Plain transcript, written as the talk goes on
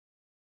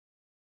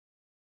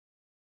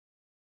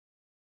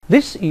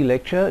This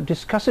e-lecture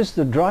discusses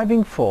the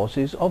driving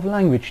forces of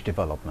language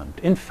development.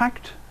 In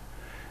fact,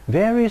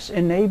 various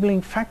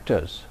enabling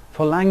factors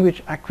for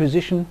language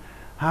acquisition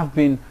have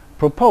been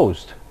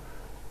proposed.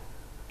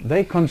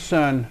 They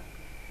concern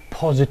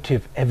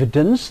positive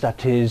evidence,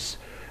 that is,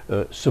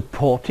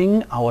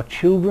 supporting our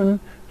children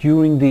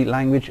during the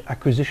language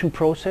acquisition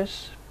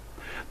process.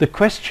 The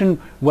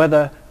question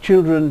whether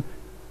children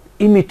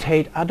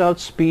imitate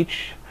adult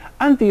speech,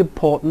 and the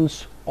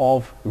importance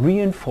of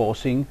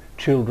reinforcing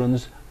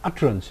children's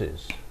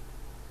utterances.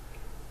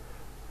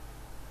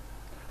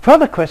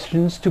 Further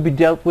questions to be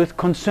dealt with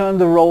concern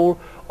the role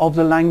of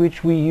the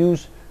language we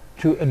use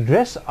to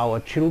address our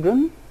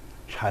children,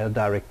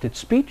 child-directed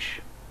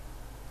speech,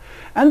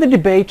 and the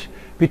debate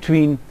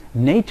between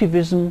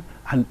nativism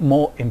and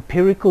more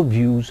empirical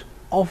views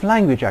of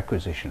language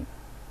acquisition.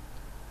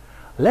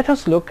 Let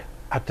us look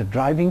at the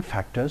driving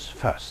factors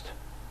first.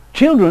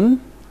 Children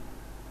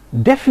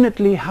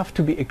definitely have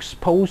to be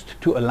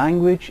exposed to a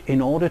language in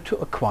order to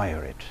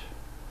acquire it.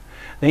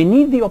 They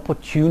need the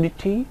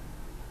opportunity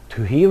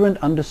to hear and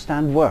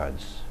understand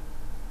words,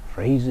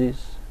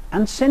 phrases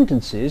and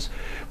sentences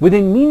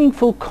within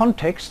meaningful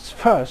contexts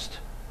first,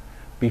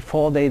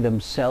 before they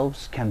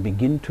themselves can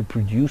begin to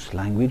produce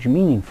language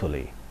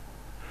meaningfully.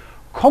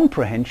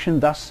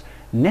 Comprehension thus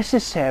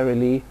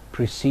necessarily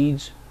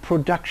precedes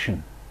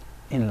production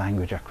in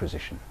language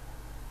acquisition.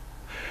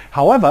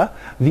 However,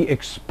 the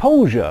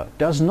exposure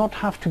does not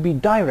have to be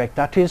direct.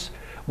 That is,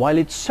 while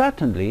it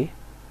certainly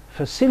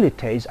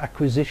facilitates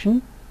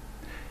acquisition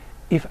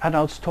if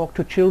adults talk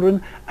to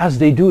children, as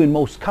they do in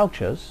most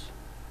cultures,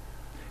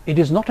 it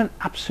is not an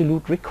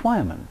absolute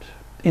requirement.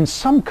 In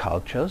some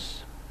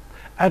cultures,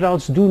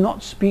 adults do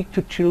not speak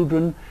to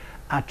children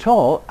at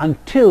all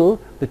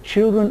until the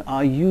children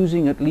are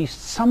using at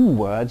least some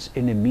words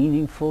in a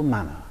meaningful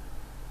manner.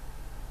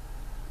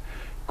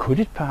 Could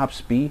it perhaps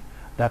be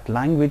that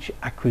language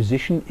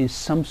acquisition is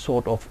some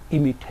sort of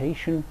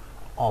imitation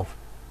of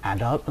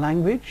adult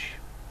language?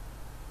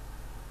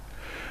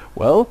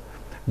 Well,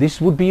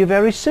 this would be a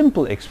very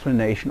simple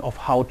explanation of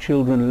how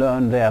children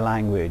learn their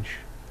language.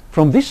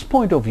 From this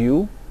point of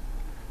view,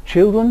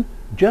 children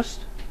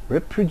just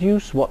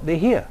reproduce what they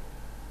hear.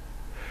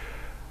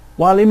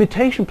 While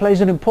imitation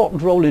plays an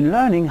important role in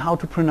learning how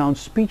to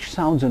pronounce speech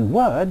sounds and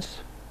words,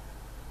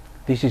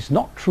 this is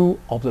not true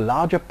of the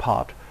larger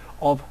part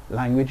of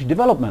language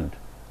development.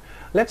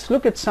 Let's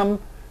look at some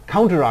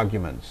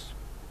counter-arguments.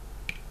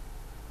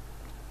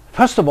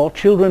 First of all,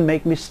 children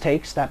make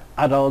mistakes that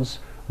adults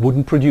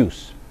wouldn't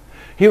produce.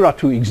 Here are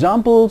two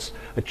examples.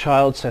 A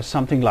child says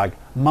something like,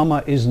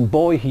 "Mama isn't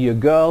boy, he a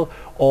girl,"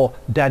 or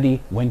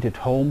 "Daddy went at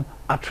home,"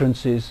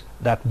 utterances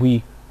that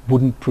we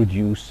wouldn't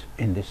produce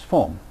in this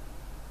form.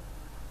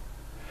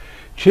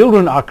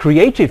 Children are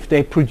creative.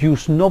 They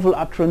produce novel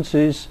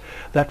utterances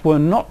that were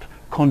not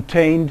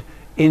contained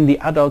in the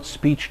adult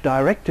speech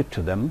directed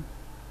to them.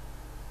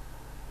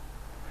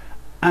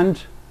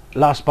 And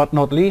last but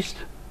not least,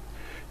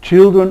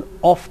 children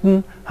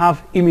often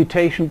have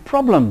imitation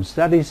problems.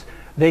 That is,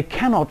 they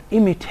cannot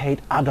imitate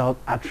adult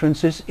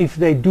utterances if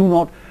they do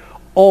not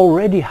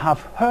already have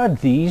heard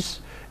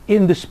these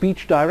in the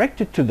speech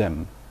directed to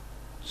them.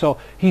 So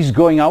he's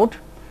going out,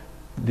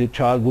 the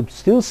child would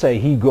still say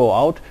he go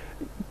out,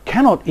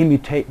 cannot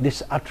imitate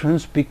this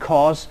utterance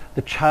because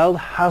the child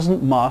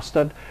hasn't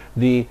mastered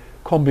the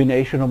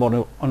combination of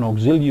an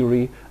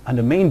auxiliary and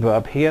a main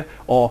verb here.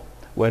 Or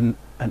when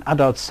an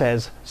adult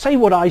says, "Say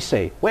what I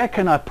say, where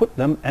can I put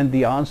them?" and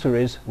the answer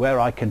is where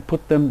I can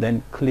put them,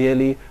 then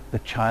clearly the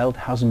child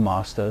hasn't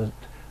mastered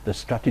the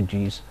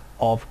strategies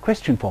of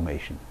question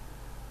formation.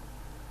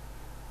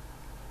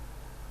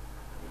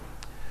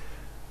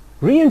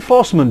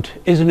 Reinforcement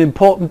is an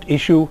important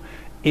issue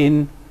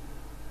in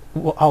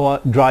our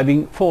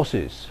driving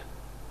forces.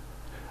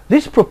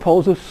 This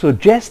proposal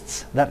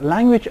suggests that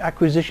language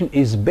acquisition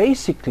is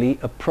basically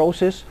a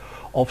process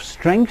of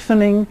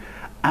strengthening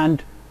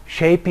and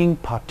shaping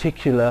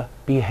particular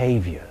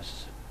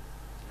behaviors.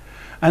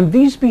 And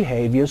these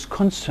behaviors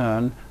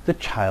concern the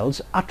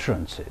child's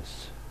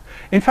utterances.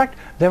 In fact,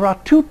 there are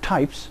two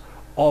types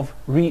of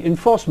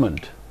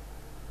reinforcement.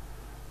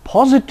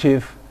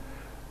 Positive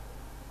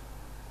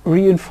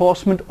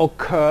reinforcement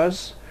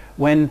occurs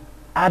when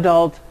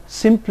adults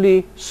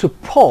simply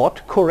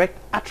support correct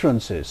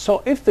utterances.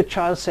 So if the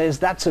child says,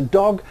 "That's a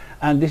dog,"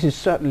 and this is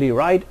certainly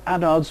right,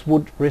 adults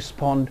would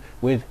respond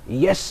with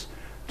yes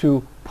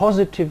to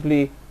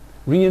positively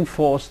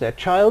reinforce their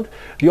child.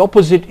 The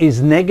opposite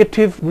is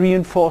negative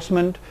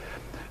reinforcement.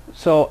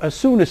 So as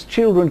soon as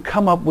children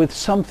come up with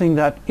something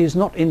that is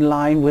not in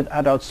line with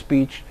adult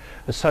speech,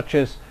 such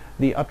as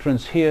the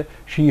utterance here,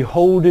 "She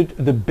holded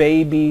the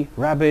baby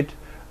rabbit,"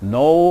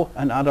 no,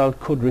 an adult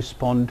could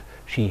respond,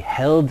 "She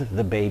held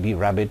the baby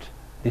rabbit."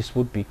 This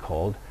would be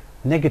called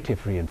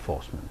negative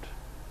reinforcement.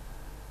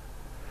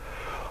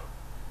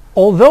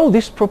 Although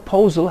this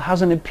proposal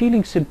has an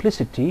appealing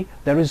simplicity,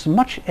 there is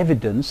much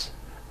evidence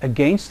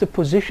against the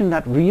position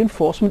that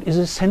reinforcement is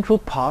a central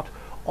part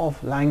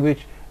of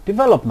language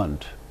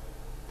development.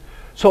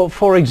 So,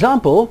 for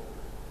example,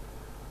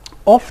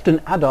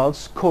 often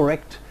adults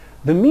correct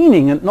the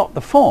meaning and not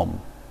the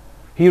form.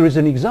 Here is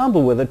an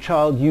example where the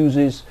child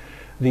uses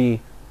the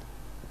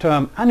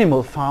term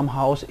animal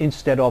farmhouse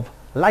instead of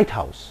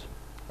lighthouse.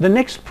 The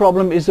next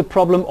problem is the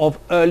problem of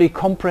early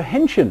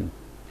comprehension.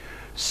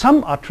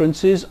 Some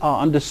utterances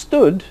are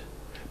understood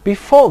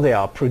before they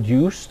are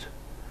produced,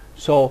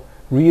 so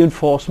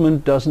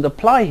reinforcement doesn't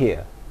apply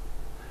here.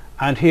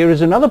 And here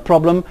is another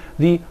problem,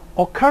 the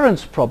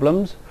occurrence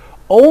problems.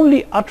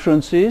 Only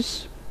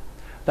utterances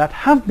that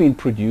have been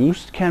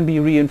produced can be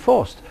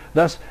reinforced.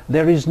 Thus,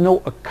 there is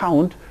no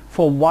account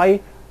for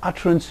why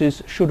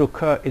utterances should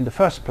occur in the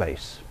first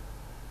place.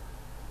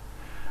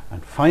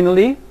 And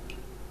finally,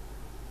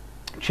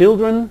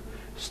 children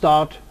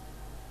start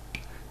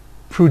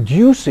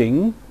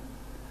producing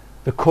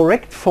the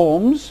correct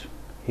forms.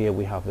 Here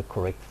we have the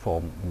correct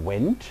form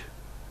went.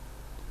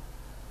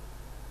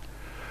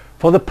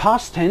 For the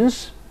past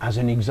tense, as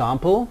an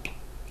example,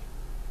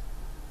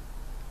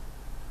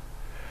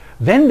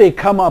 then they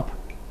come up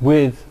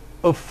with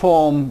a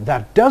form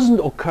that doesn't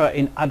occur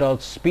in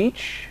adult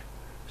speech,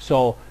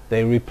 so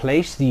they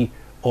replace the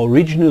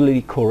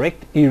originally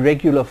correct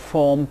irregular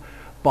form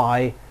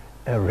by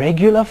a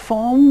regular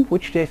form,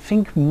 which they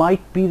think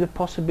might be the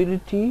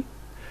possibility,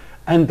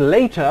 and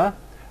later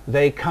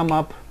they come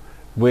up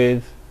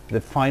with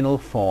the final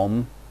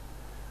form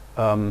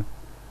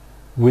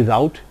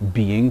without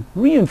being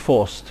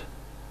reinforced.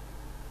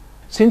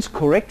 Since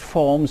correct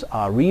forms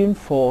are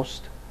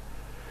reinforced,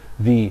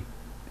 the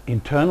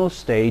internal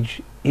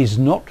stage is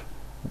not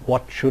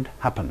what should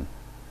happen.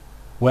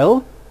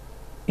 Well,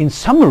 in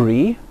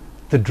summary,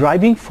 the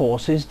driving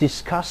forces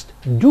discussed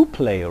do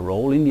play a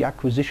role in the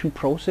acquisition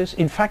process.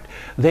 In fact,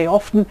 they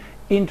often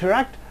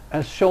interact,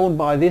 as shown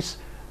by this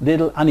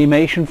little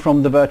animation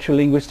from the Virtual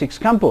Linguistics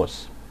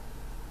campus.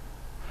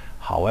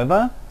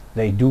 However,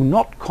 they do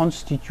not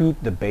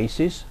constitute the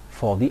basis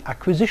for the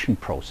acquisition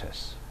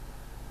process.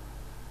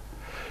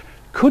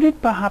 Could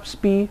it perhaps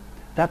be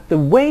that the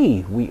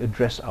way we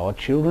address our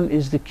children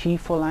is the key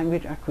for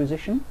language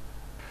acquisition?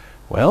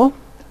 Well,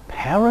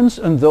 parents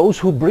and those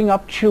who bring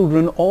up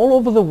children all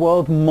over the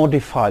world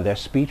modify their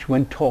speech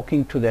when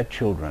talking to their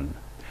children.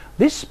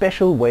 This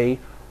special way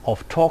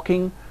of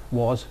talking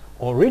was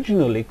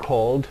originally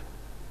called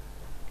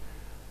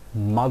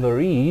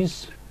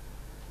motherese,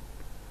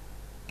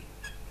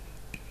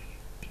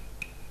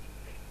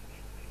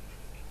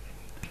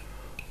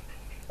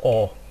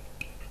 or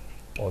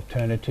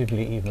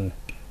alternatively even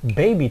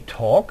baby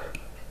talk,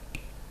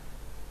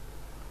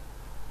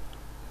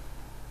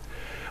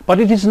 but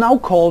it is now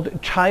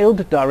called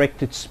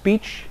child-directed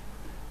speech,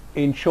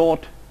 in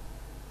short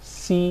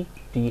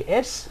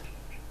CDS,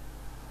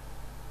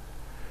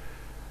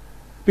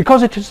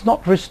 because it is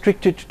not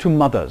restricted to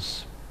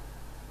mothers.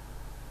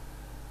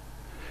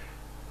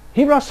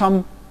 Here are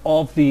some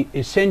of the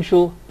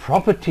essential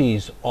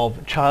properties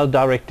of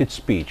child-directed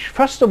speech.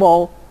 First of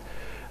all,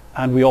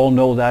 and we all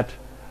know that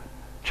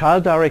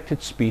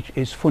child-directed speech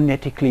is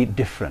phonetically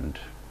different.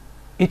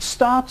 It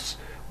starts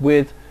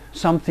with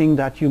something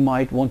that you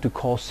might want to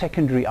call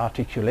secondary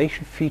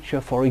articulation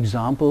feature, for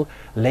example,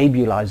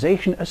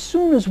 labialization. As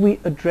soon as we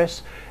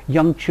address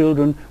young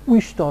children,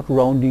 we start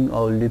rounding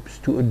our lips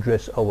to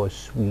address our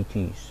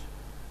sweeties.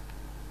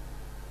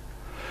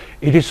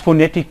 It is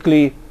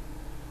phonetically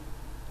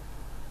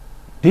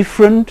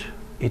different,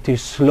 it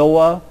is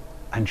slower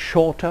and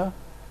shorter.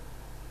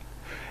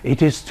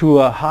 It is to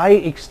a high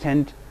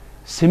extent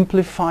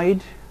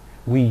simplified.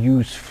 We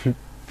use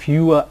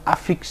fewer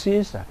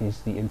affixes, that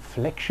is, the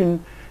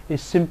inflection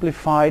is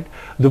simplified.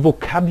 The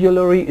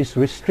vocabulary is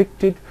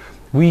restricted.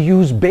 We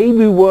use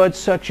baby words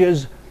such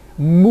as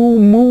moo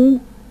moo,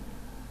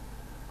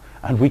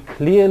 and we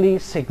clearly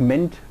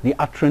segment the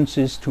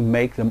utterances to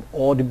make them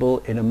audible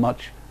in a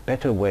much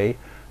better way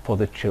for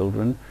the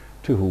children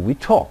to whom we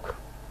talk.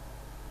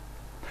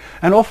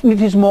 And often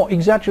it is more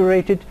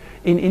exaggerated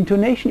in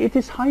intonation. It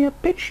is higher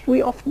pitched.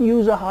 We often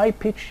use a high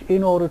pitch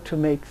in order to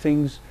make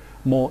things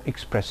more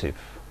expressive.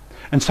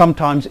 And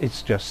sometimes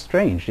it's just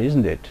strange,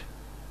 isn't it?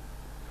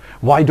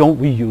 Why don't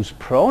we use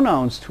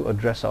pronouns to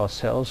address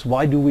ourselves?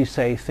 Why do we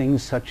say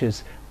things such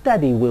as,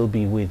 "Daddy will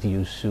be with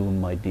you soon,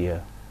 my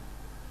dear"?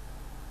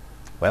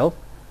 Well,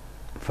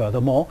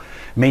 furthermore,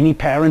 many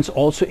parents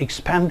also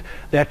expand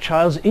their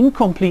child's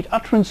incomplete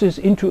utterances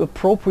into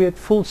appropriate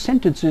full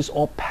sentences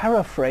or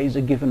paraphrase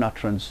a given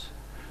utterance.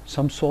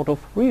 Some sort of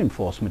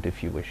reinforcement,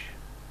 if you wish.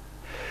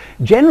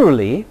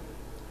 Generally,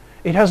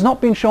 it has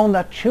not been shown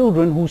that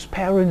children whose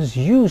parents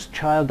use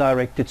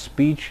child-directed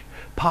speech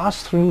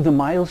pass through the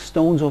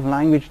milestones of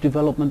language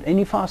development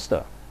any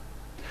faster.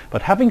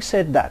 But having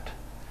said that,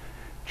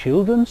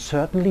 children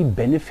certainly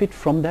benefit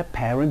from their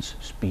parents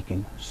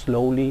speaking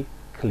slowly,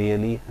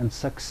 clearly and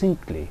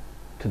succinctly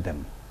to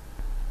them.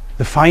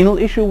 The final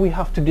issue we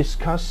have to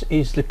discuss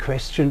is the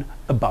question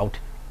about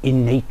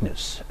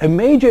innateness. A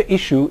major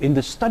issue in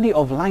the study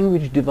of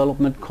language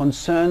development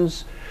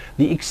concerns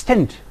the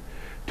extent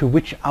to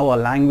which our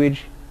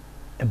language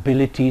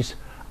abilities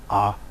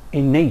are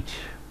innate.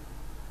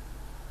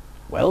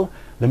 Well,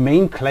 the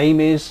main claim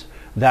is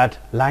that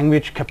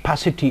language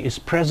capacity is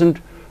present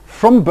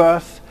from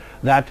birth,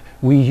 that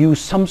we use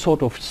some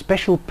sort of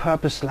special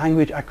purpose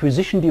language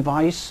acquisition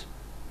device,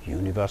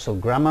 universal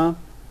grammar,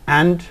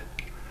 and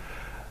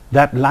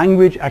that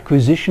language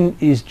acquisition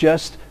is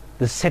just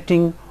the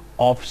setting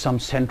of some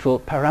central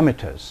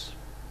parameters.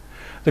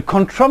 The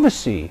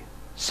controversy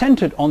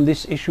centered on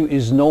this issue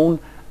is known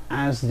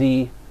as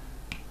the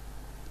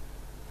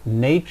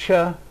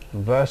nature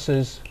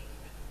versus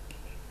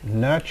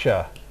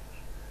nurture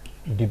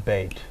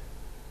debate.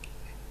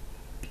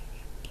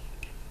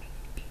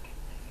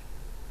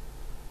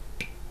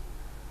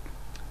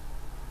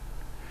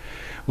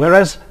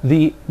 Whereas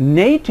the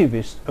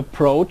nativist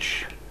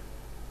approach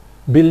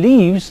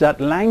believes that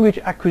language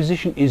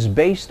acquisition is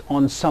based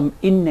on some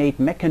innate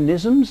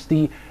mechanisms,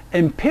 the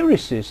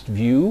empiricist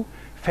view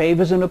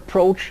favors an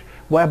approach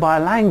whereby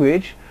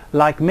language,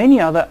 like many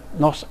other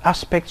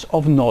aspects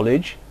of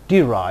knowledge,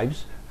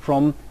 derives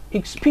from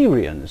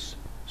experience.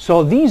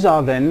 So these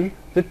are then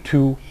the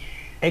two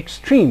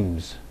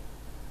extremes,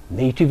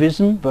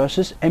 nativism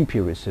versus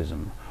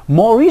empiricism.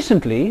 More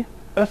recently,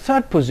 a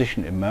third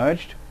position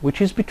emerged,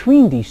 which is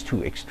between these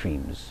two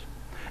extremes.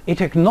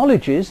 It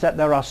acknowledges that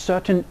there are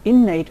certain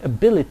innate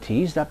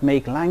abilities that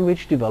make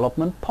language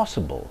development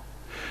possible.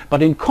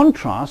 But in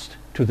contrast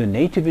to the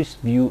nativist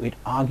view, it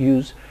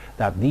argues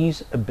that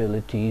these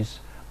abilities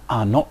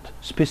are not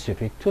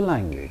specific to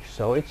language,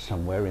 so it's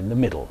somewhere in the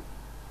middle.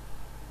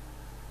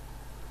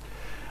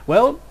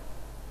 Well,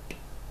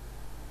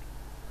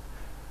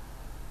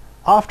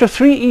 after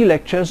 3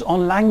 e-lectures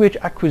on language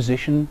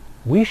acquisition,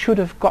 we should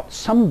have got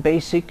some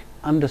basic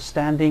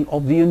understanding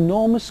of the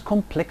enormous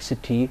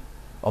complexity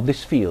of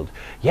this field.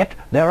 Yet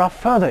there are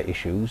further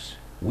issues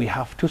we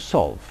have to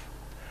solve.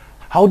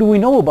 How do we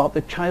know about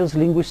the child's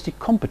linguistic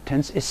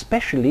competence,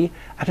 especially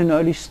at an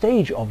early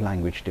stage of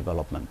language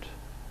development?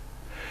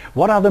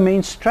 What are the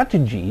main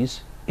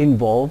strategies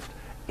involved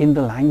in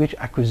the language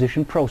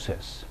acquisition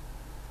process?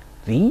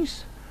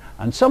 These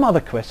and some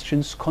other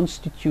questions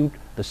constitute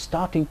the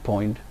starting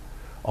point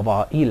of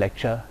our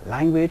e-lecture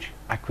Language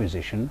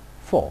Acquisition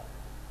 4.